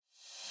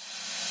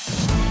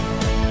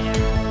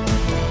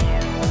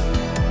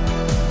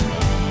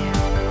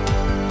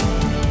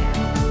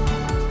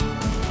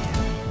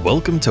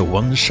Welcome to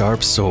One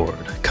Sharp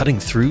Sword, cutting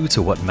through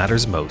to what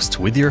matters most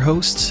with your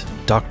host,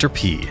 Dr.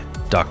 P,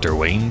 Dr.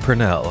 Wayne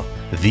Purnell,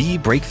 the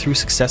breakthrough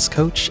success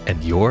coach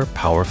and your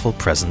powerful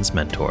presence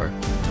mentor.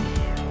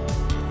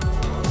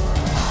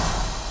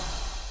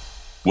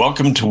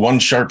 Welcome to One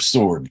Sharp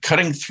Sword,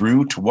 cutting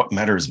through to what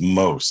matters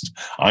most.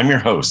 I'm your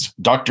host,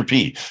 Dr.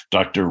 P,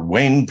 Dr.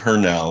 Wayne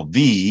Purnell,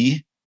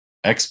 the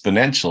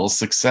exponential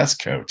success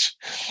coach.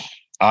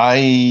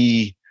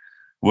 I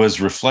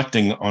was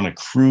reflecting on a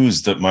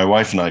cruise that my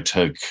wife and I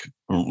took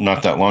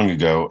not that long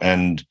ago,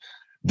 and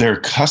their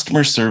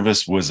customer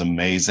service was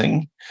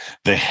amazing.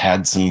 They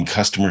had some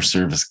customer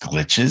service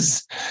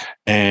glitches,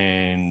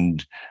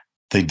 and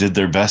they did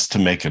their best to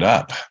make it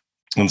up.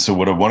 And so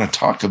what I want to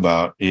talk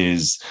about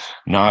is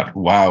not,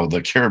 wow,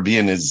 the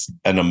Caribbean is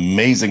an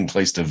amazing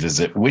place to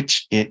visit,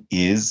 which it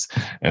is,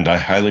 and I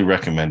highly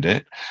recommend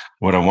it.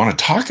 What I want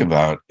to talk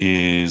about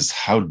is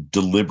how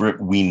deliberate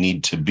we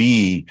need to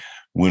be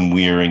when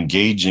we are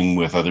engaging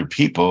with other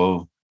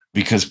people,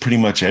 because pretty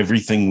much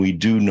everything we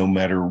do, no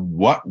matter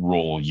what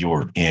role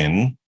you're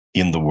in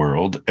the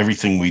world,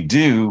 everything we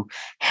do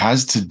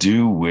has to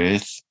do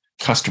with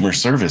customer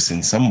service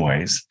in some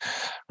ways,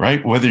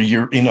 right? Whether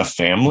you're in a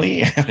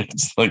family, and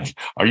it's like,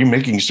 are you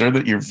making sure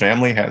that your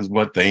family has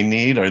what they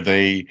need? Are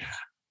they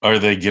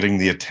getting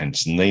the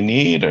attention they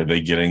need? Are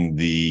they getting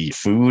the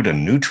food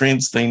and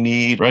nutrients they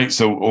need, right?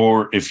 So,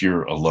 or if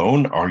you're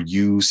alone, are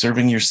you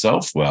serving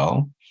yourself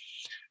well?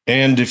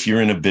 And if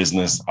you're in a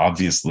business,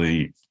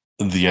 obviously,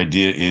 the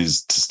idea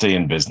is to stay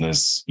in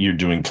business. You're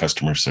doing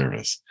customer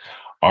service.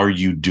 Are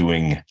you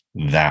doing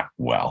that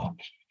well?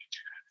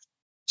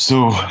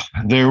 So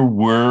there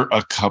were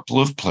a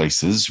couple of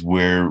places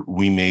where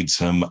we made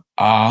some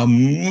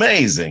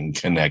amazing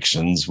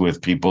connections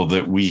with people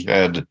that we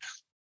had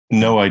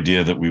no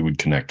idea that we would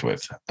connect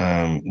with.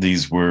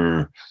 These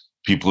were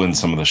people in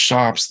some of the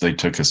shops. They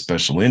took a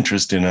special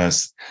interest in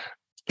us,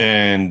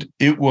 and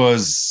it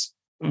was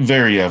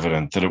very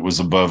evident that it was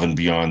above and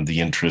beyond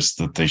the interest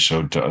that they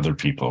showed to other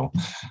people.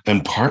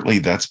 And partly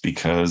that's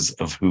because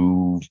of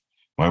who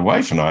my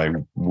wife and I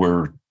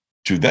were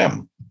to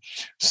them.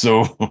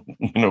 So,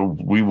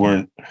 we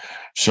weren't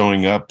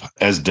showing up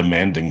as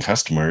demanding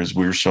customers.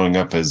 We were showing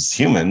up as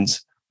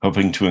humans,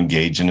 hoping to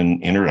engage in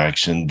an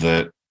interaction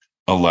that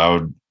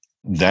allowed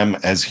them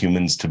as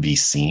humans to be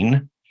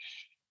seen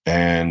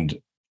and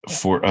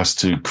for us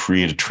to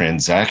create a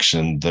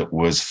transaction that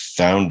was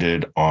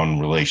founded on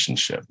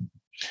relationship.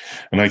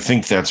 And I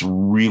think that's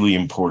really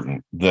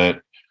important,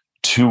 that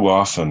too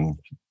often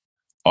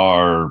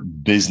our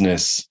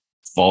business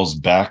falls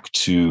back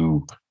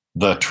to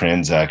the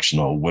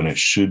transactional when it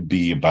should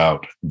be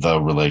about the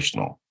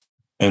relational.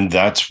 And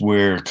that's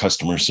where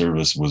customer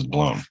service was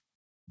blown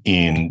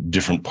in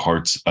different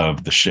parts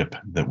of the ship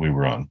that we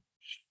were on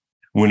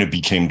when it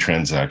became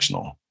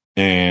transactional.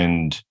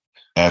 And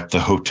at the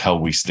hotel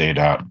we stayed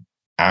at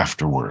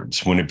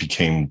afterwards, when it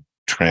became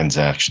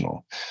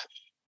transactional.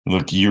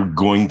 Look, you're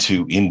going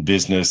to, in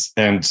business,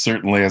 and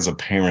certainly as a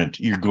parent,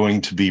 you're going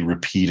to be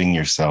repeating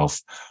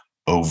yourself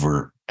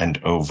over and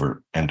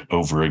over and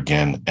over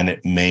again. And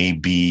it may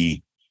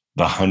be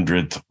the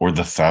 100th or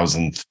the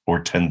 1,000th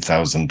or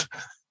 10,000th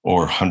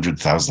or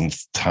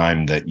 100,000th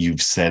time that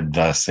you've said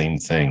the same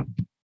thing.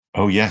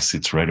 Oh, yes,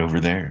 it's right over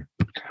there.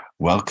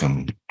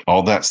 Welcome.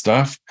 All that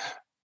stuff.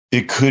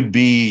 It could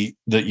be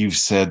that you've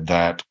said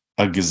that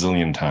a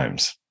gazillion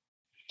times.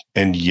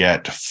 And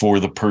yet,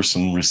 for the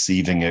person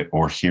receiving it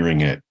or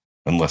hearing it,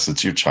 unless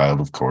it's your child,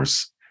 of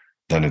course,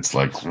 then it's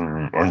like,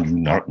 are you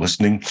not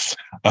listening?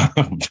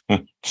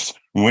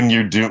 When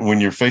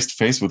you're face to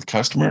face with a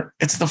customer,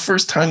 it's the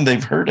first time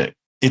they've heard it.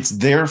 It's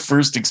their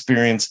first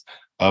experience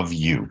of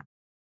you.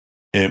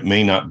 It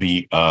may not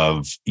be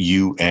of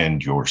you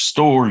and your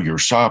store, your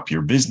shop,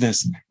 your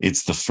business.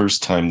 It's the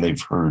first time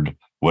they've heard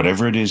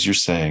whatever it is you're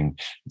saying.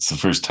 It's the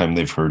first time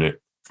they've heard it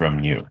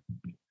from you.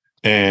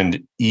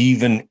 And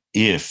even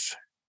if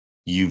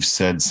you've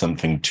said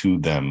something to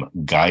them,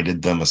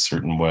 guided them a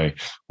certain way,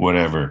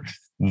 whatever,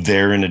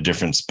 they're in a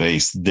different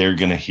space. They're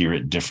going to hear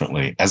it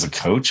differently. As a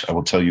coach, I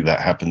will tell you that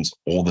happens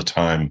all the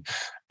time.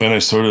 And I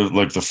sort of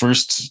like the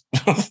first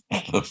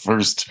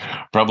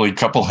probably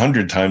couple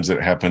hundred times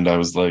it happened, I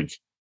was like,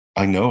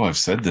 I know I've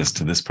said this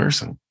to this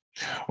person,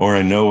 or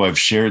I know I've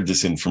shared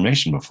this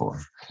information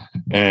before.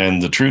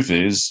 And the truth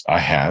is I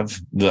have.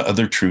 The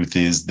other truth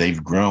is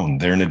they've grown.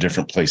 They're in a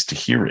different place to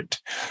hear it.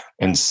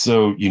 And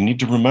so you need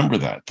to remember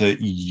that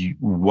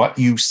what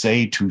you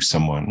say to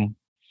someone,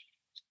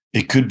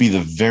 it could be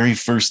the very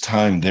first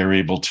time they're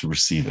able to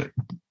receive it.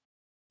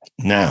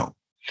 Now,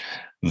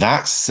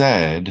 that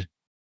said,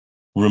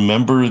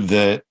 remember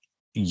that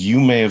you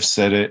may have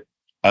said it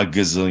a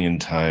gazillion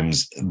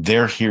times.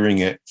 They're hearing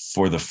it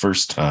for the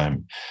first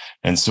time.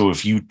 And so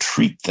if you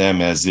treat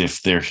them as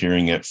if they're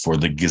hearing it for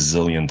the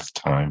gazillionth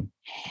time,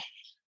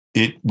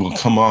 it will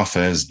come off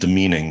as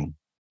demeaning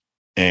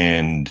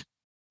and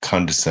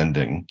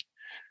condescending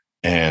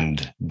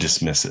and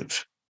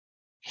dismissive.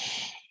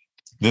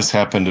 This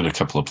happened at a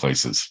couple of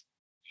places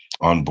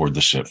on board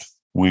the ship.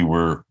 We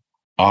were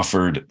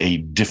offered a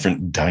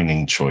different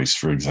dining choice,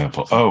 for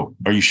example. Oh,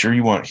 are you sure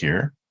you want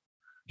here?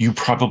 You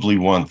probably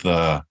want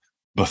the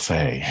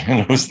buffet. And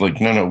it was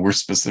like, no, we're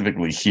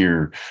specifically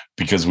here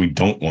because we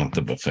don't want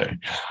the buffet.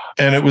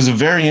 And it was a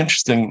very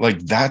interesting, like,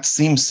 that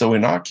seems so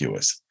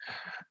innocuous.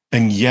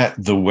 And yet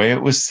the way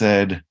it was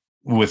said,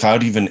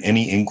 without even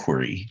any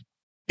inquiry,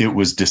 it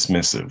was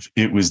dismissive.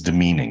 It was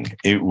demeaning.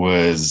 It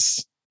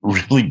was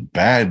really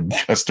bad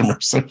customer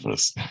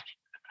service.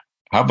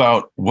 How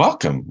about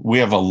welcome? We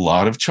have a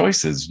lot of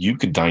choices. You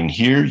could dine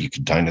here. You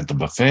could dine at the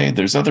buffet.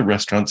 There's other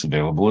restaurants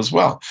available as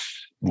well.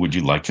 Would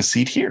you like a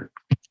seat here?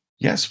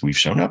 Yes, we've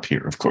shown up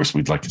here. Of course,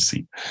 we'd like a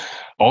seat.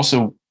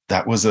 Also,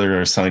 that was our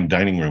assigned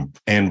dining room,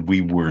 and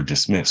we were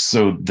dismissed.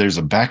 So there's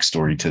a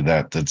backstory to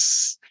that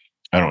that's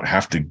I don't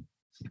have to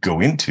go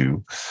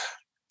into,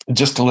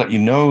 just to let you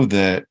know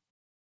that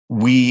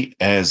we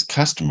as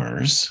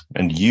customers,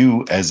 and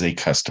you as a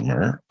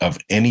customer of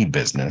any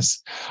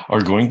business,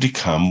 are going to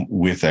come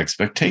with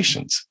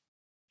expectations.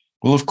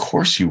 Well, of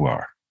course you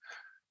are.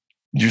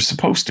 You're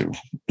supposed to,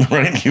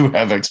 right? You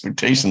have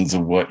expectations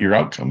of what your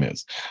outcome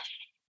is.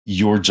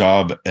 Your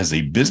job as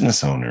a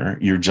business owner,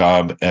 your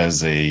job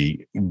as a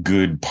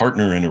good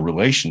partner in a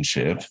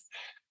relationship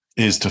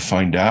is to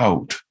find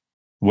out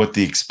what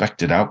the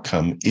expected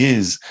outcome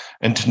is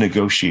and to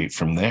negotiate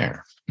from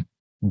there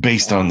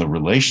based on the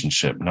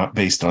relationship, not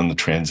based on the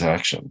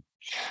transaction.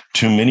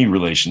 Too many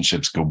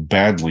relationships go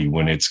badly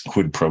when it's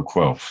quid pro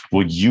quo.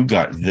 Well, you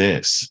got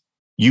this.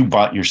 You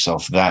bought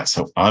yourself that,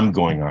 so I'm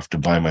going off to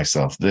buy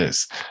myself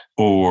this.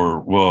 Or,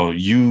 well,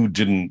 you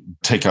didn't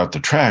take out the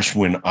trash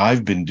when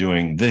I've been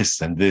doing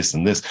this and this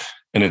and this.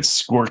 And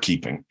it's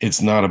scorekeeping.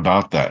 It's not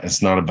about that.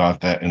 It's not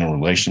about that in a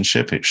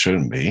relationship. It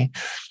shouldn't be.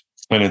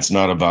 And it's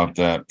not about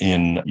that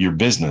in your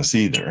business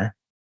either.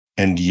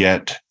 And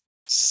yet,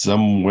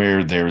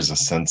 somewhere there's a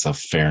sense of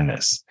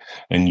fairness.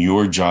 And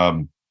your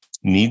job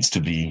needs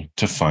to be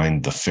to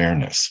find the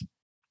fairness.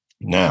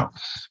 Now,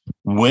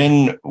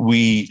 when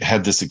we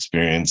had this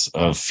experience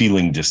of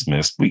feeling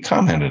dismissed, we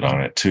commented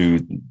on it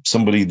to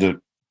somebody that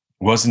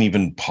wasn't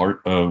even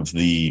part of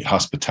the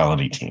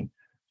hospitality team.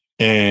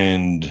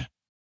 And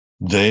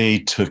they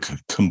took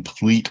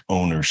complete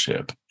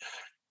ownership.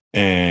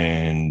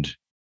 And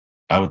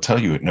I will tell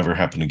you, it never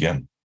happened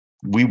again.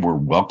 We were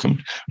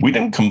welcomed. We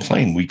didn't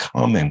complain. We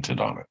commented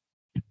on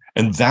it.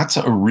 And that's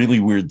a really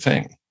weird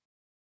thing,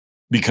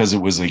 because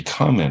it was a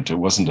comment. It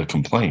wasn't a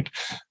complaint.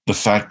 The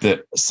fact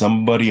that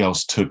somebody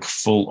else took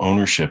full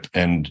ownership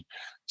and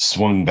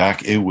swung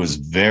back, it was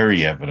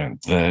very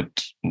evident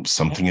that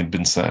something had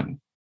been said,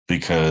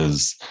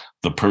 because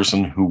the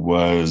person who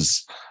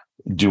was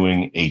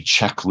doing a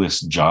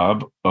checklist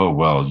job, oh,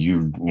 well,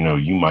 you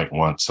might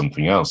want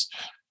something else,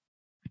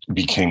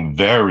 became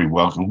very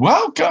welcome,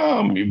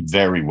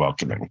 very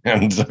welcoming.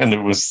 And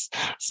it was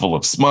full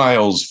of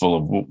smiles,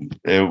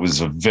 it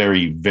was a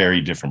very, very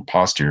different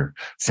posture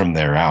from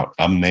there out.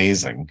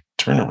 Amazing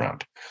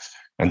turnaround.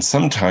 And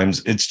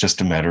sometimes it's just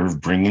a matter of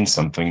bringing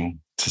something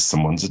to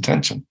someone's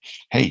attention.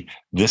 Hey,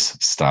 this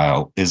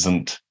style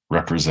isn't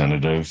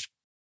representative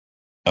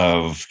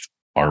of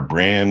our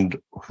brand,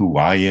 who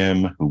I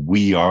am, who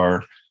we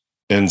are.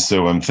 And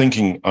so I'm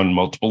thinking on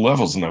multiple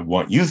levels, and I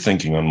want you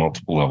thinking on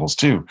multiple levels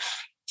too.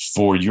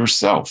 For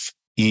yourself,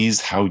 is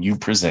how you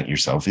present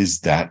yourself, is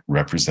that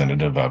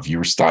representative of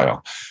your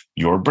style,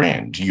 your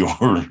brand, you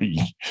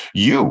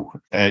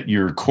at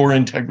your core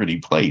integrity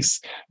place?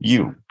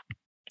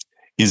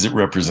 Is it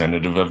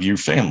representative of your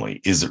family?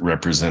 Is it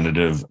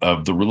representative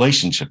of the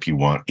relationship you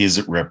want? Is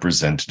it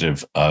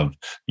representative of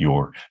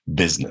your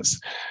business?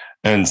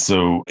 And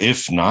so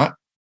if not,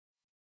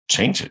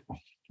 change it,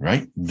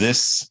 right?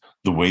 The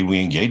way we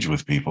engage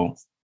with people,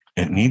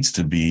 it needs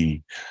to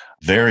be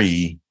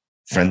very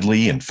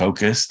friendly and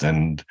focused.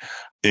 And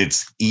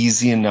it's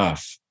easy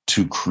enough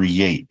to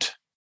create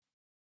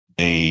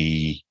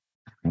a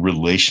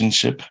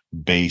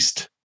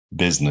relationship-based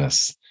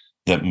business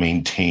that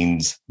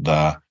maintains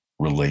the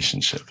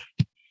relationship.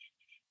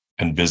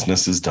 And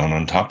business is done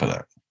on top of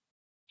that.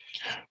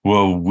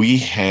 Well, we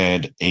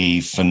had a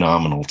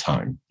phenomenal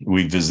time.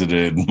 We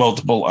visited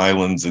multiple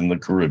islands in the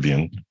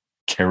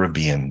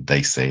Caribbean,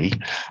 they say.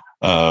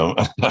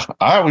 I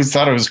always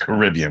thought it was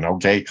Caribbean.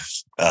 Okay.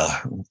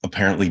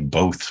 Apparently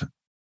both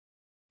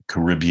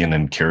Caribbean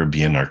and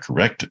Caribbean are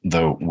correct,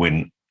 though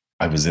when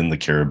I was in the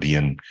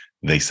Caribbean,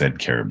 they said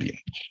Caribbean.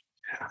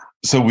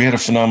 So we had a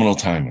phenomenal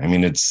time. I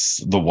mean,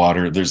 it's the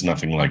water, there's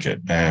nothing like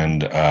it.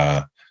 And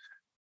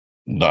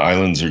the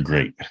islands are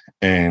great.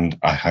 And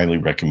I highly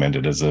recommend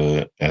it as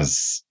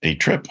a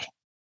trip.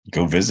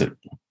 Go visit.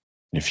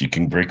 If you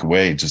can break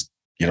away,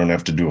 you don't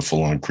have to do a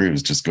full-on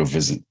cruise. Just go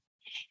visit.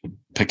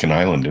 Pick an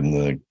island in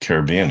the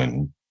Caribbean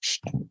and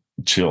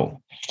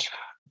chill.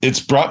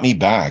 It's brought me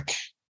back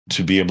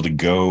to be able to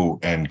go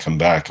and come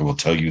back. I will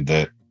tell you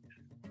that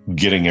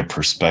getting a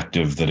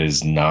perspective that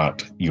is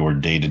not your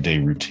day-to-day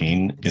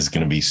routine is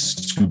going to be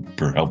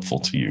super helpful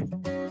to you.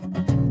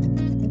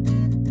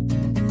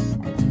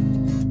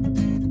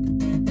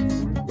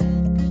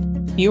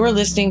 You are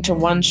listening to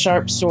One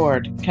Sharp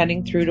Sword,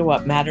 cutting through to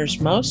what matters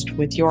most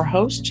with your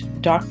host,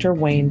 Dr.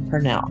 Wayne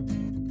Purnell.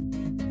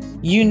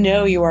 You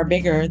know you are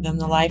bigger than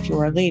the life you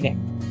are leading.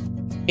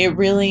 It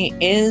really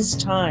is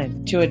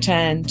time to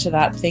attend to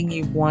that thing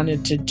you've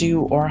wanted to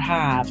do or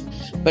have,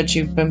 but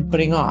you've been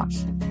putting off.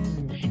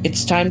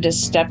 It's time to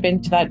step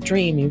into that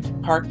dream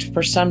you've parked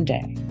for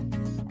someday.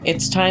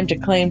 It's time to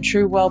claim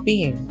true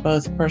well-being,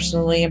 both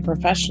personally and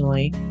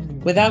professionally,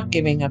 without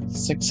giving up the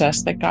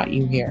success that got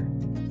you here.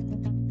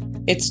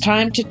 It's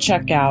time to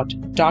check out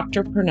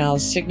Dr.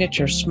 Purnell's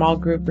signature small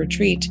group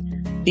retreat,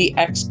 the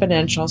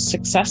Exponential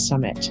Success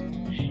Summit.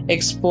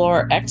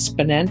 Explore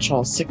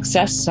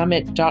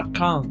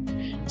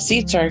exponentialsuccesssummit.com.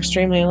 Seats are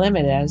extremely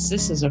limited as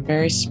this is a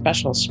very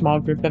special small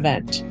group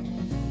event.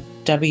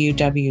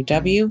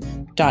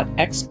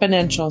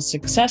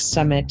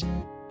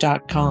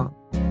 www.exponentialsuccesssummit.com.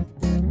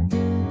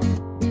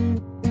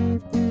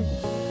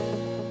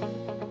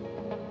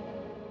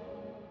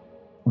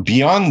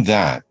 Beyond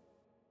that,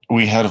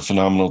 we had a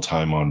phenomenal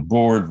time on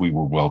board. We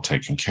were well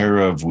taken care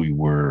of.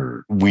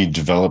 We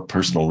developed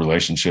personal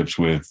relationships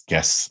with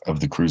guests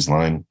of the cruise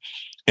line,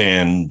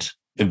 and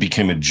it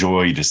became a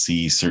joy to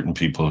see certain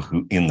people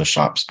who in the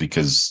shops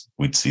because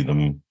we'd see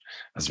them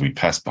as we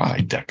passed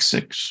by deck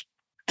 6.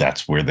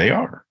 That's where they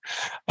are.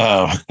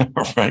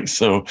 Right.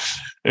 So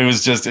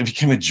it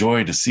became a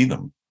joy to see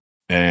them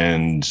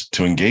and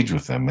to engage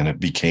with them. And it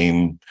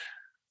became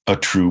a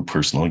true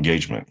personal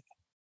engagement.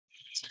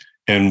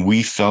 And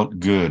we felt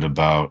good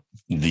about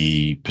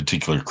the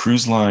particular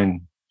cruise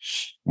line.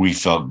 We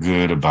felt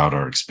good about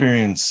our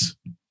experience.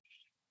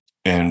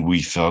 And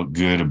we felt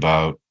good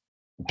about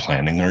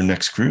planning our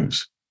next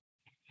cruise.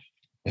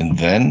 And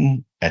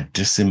then at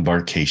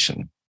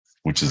disembarkation,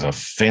 which is a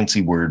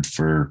fancy word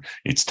for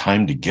it's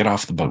time to get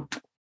off the boat,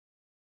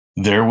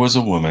 there was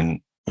a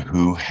woman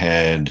who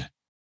had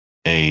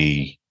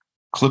a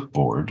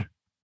clipboard.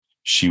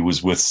 She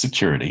was with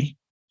security,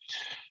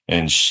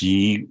 and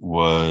she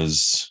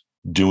was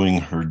doing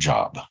her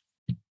job,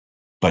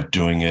 but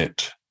doing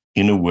it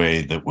in a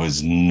way that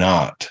was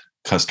not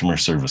customer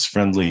service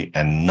friendly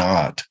and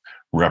not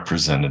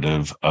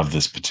representative of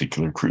this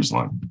particular cruise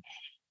line.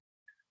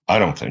 I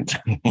don't think.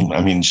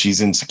 I mean,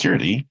 she's in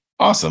security.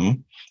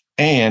 Awesome.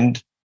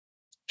 And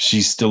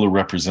she's still a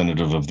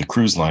representative of the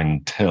cruise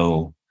line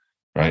until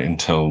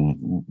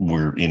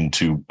we're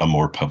into a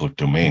more public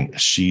domain.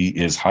 She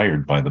is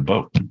hired by the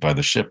boat, by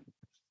the ship,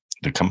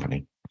 the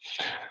company.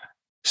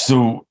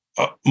 So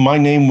my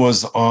name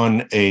was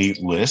on a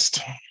list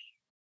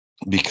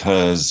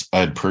because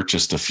I'd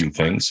purchased a few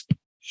things.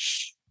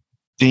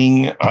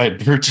 I had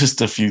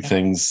purchased a few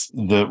things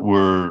that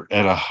were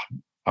at a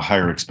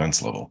higher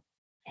expense level.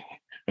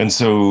 And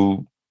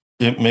so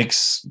it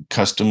makes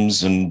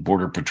customs and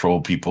border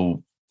patrol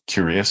people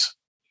curious.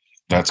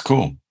 That's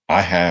cool. I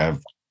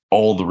have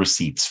all the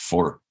receipts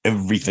for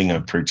everything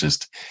I've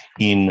purchased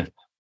in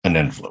an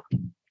envelope.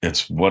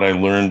 It's what I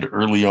learned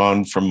early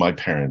on from my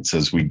parents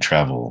as we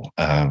travel.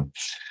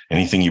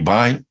 Anything you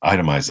buy,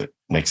 itemize it.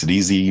 Makes it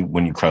easy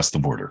when you cross the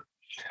border.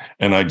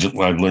 And I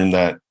learned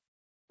that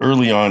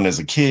early on as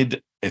a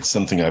kid. It's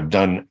something I've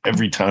done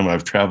every time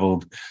I've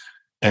traveled,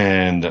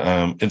 and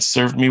it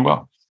served me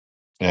well.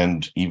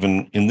 And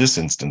even in this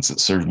instance, it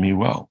served me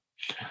well.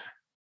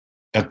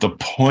 At the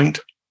point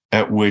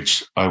at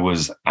which I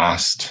was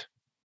asked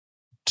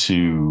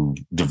to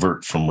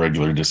divert from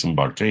regular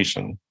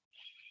disembarkation,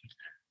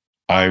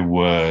 I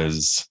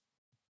was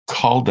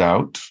called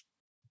out,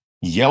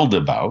 yelled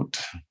about,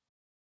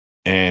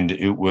 and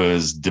it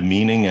was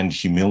demeaning and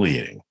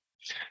humiliating.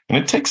 And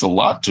it takes a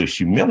lot to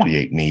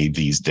humiliate me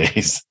these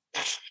days.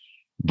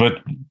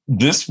 But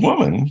this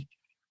woman,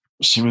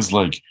 she was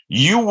like,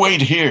 "You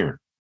wait here."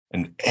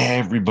 And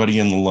everybody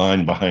in the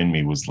line behind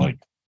me was like,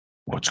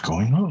 "What's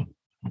going on?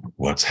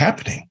 What's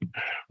happening?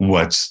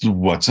 What's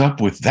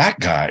up with that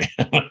guy?"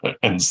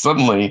 And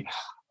suddenly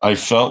I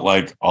felt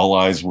like all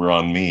eyes were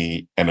on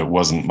me and it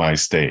wasn't my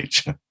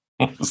stage.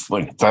 It's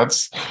like, I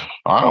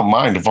don't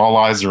mind if all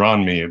eyes are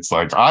on me. It's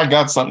like, I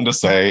got something to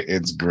say.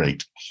 It's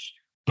great.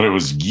 But it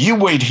was, "You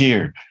wait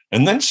here."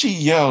 And then she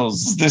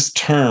yells this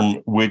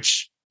term,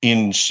 which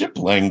in ship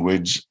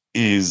language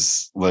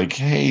is like,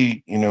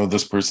 hey,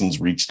 this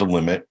person's reached a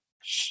limit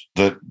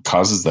that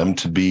causes them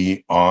to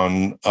be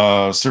on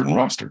a certain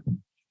roster.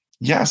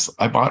 Yes,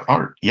 I bought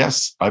art.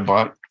 Yes, I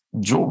bought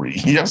jewelry.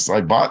 Yes,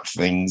 I bought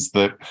things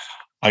that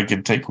I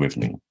could take with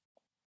me.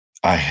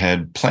 I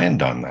had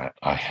planned on that.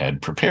 I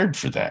had prepared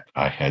for that.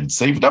 I had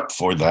saved up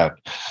for that.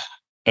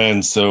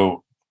 And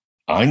so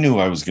I knew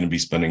I was going to be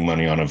spending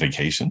money on a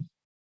vacation,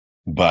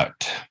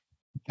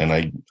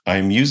 and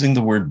I'm using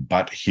the word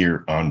 "but"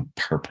 here on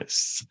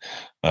purpose,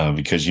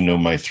 because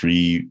my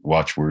 3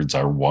 watchwords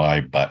are why,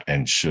 but,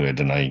 and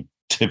should, and I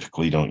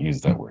typically don't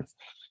use that word.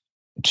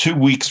 2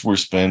 weeks were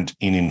spent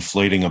in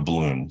inflating a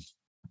balloon.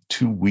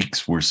 2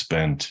 weeks were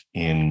spent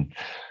in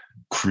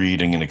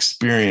creating an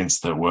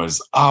experience that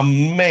was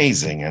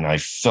amazing. And I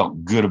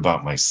felt good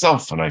about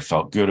myself, and I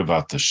felt good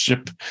about the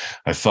ship.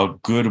 I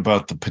felt good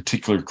about the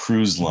particular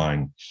cruise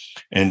line.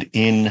 And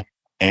in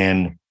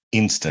an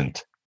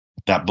instant,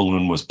 that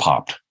balloon was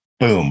popped.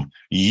 Boom.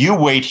 You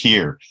wait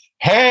here.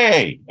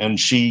 Hey! And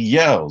she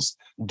yells.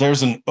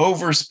 There's an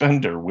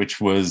overspender,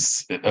 which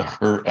was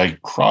a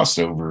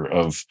crossover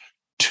of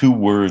two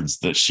words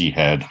that she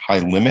had, high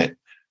limit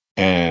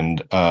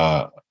and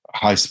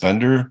high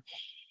spender.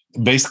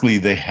 Basically,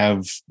 they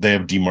have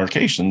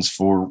demarcations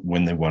for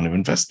when they want to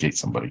investigate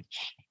somebody.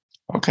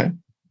 Okay.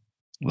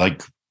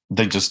 Like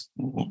it's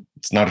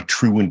not a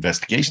true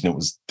investigation.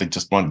 They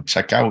just want to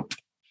check out.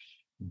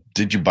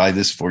 Did you buy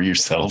this for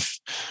yourself?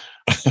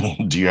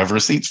 Do you have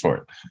receipts for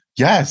it?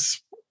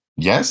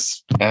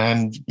 Yes,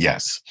 and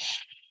yes.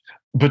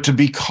 But to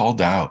be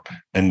called out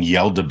and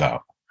yelled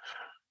about,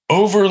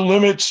 over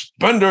limit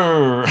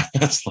spender.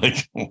 It's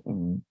like,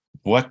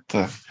 what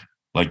the,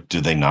 like,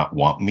 do they not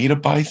want me to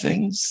buy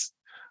things?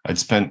 I'd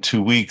spent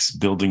 2 weeks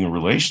building a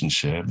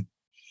relationship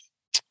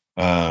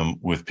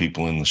with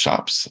people in the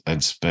shops.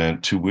 I'd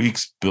spent 2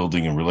 weeks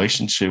building a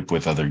relationship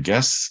with other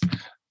guests,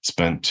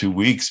 spent 2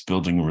 weeks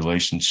building a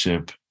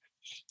relationship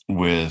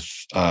with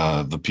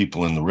the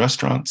people in the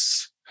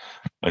restaurants.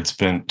 I'd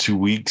spent 2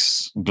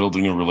 weeks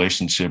building a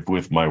relationship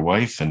with my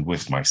wife and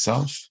with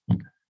myself.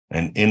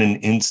 And in an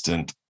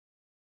instant,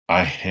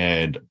 I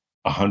had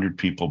 100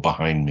 people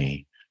behind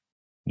me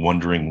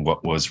wondering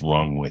what was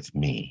wrong with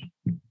me.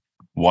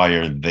 Why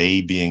are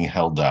they being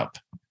held up?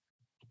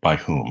 By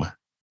whom?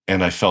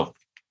 And I felt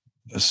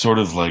sort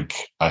of like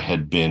I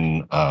had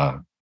been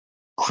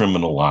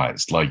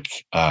criminalized,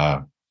 like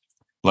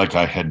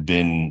I had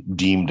been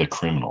deemed a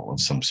criminal of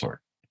some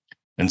sort.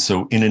 And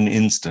so in an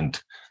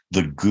instant,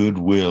 the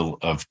goodwill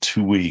of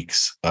 2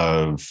 weeks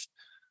of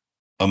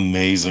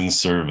amazing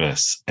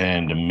service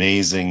and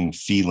amazing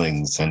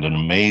feelings and an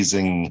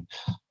amazing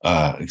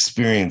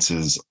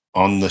experiences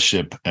on the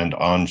ship and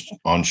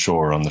on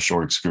shore, on the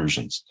shore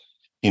excursions,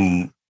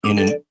 in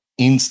an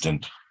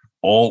instant,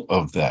 all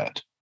of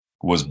that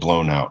was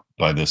blown out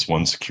by this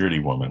one security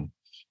woman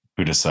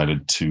who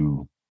decided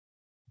to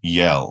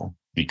yell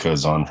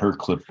because on her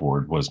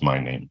clipboard was my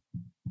name.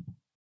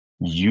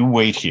 You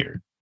wait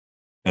here.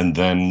 And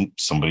then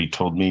somebody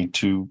told me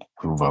to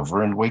move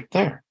over and wait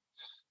there.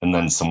 And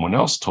then someone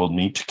else told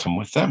me to come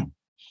with them.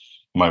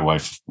 My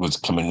wife was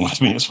coming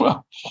with me as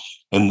well.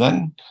 And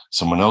then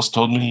someone else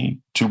told me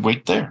to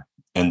wait there.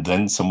 And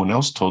then someone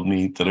else told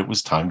me that it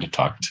was time to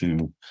talk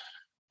to,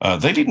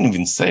 they didn't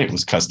even say it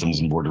was Customs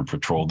and Border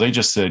Patrol. They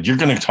just said, you're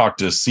going to talk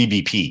to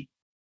CBP.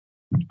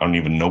 I don't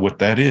even know what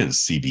that is,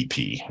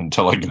 CBP,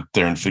 until I got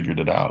there and figured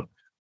it out.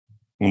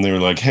 And they were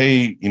like,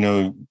 hey,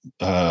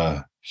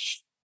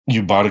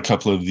 you bought a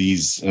couple of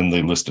these, and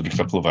they listed a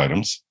couple of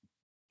items.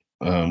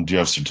 Do you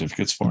have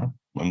certificates for them?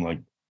 I'm like,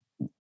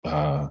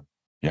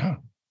 yeah.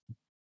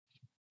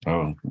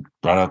 I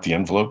brought out the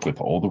envelope with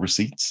all the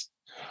receipts,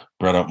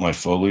 brought out my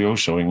folio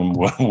showing them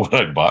what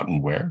I bought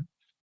and where.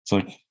 It's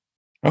like,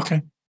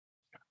 okay.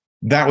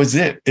 That was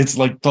it. It's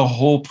like the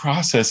whole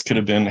process could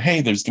have been,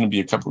 hey, there's going to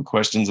be a couple of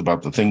questions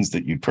about the things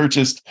that you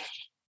purchased.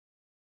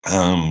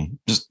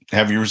 Just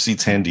have your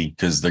receipts handy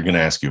because they're going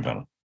to ask you about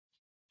them.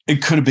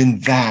 It could have been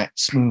that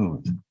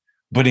smooth,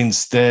 but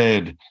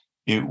instead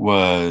it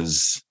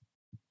was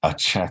a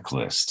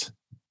checklist.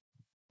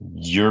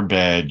 You're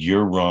bad,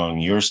 you're wrong,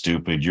 you're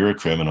stupid, you're a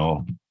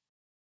criminal.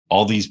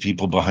 All these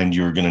people behind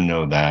you are going to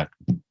know that.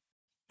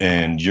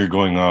 And you're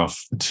going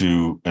off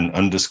to an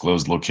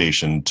undisclosed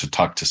location to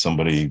talk to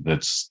somebody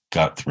that's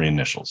got 3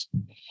 initials.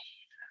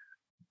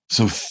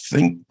 So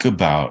think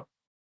about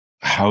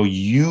how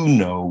you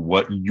know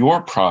what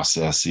your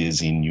process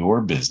is in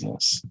your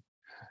business.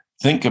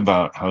 Think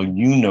about how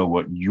you know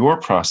what your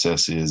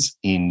process is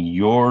in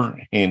your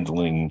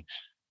handling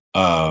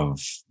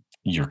of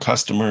your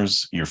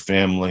customers, your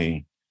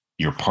family,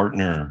 your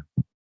partner.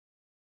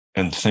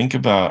 And think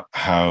about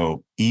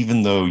how,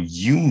 even though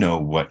you know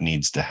what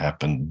needs to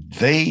happen,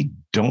 they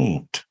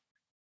don't.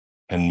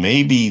 And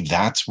maybe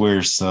that's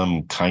where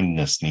some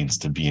kindness needs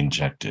to be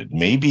injected.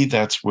 Maybe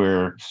that's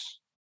where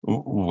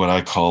what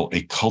I call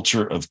a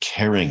culture of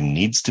caring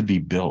needs to be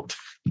built.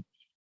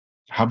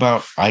 How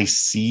about I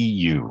see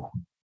you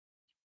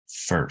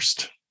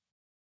first?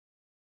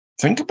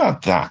 Think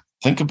about that.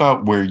 Think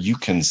about where you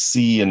can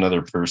see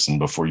another person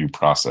before you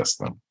process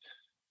them.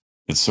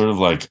 It's sort of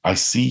like, I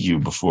see you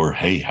before,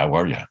 hey, how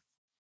are you?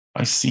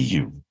 I see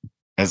you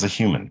as a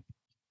human.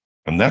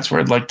 And that's where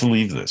I'd like to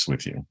leave this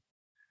with you.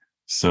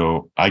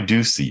 So I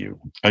do see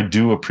you. I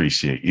do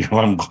appreciate you.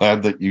 I'm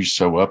glad that you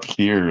show up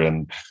here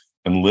and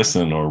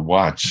listen or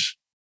watch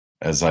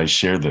as I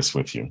share this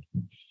with you.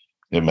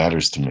 It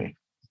matters to me.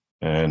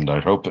 And I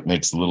hope it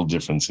makes a little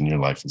difference in your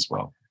life as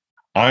well.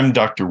 I'm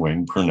Dr.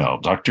 Wayne Purnell,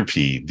 Dr.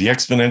 P, the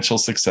Exponential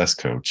Success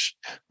Coach.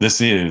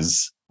 This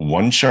is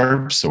One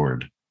Sharp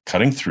Sword,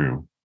 cutting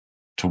through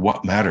to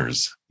what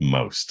matters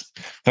most.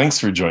 Thanks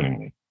for joining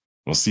me.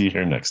 We'll see you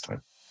here next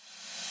time.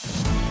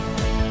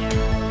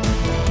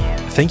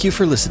 Thank you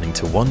for listening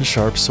to One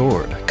Sharp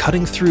Sword,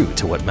 cutting through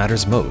to what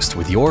matters most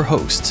with your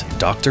host,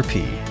 Dr.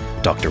 P,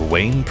 Dr.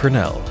 Wayne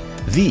Purnell,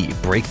 the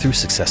Breakthrough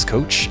Success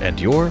Coach and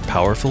your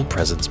powerful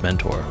presence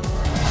mentor.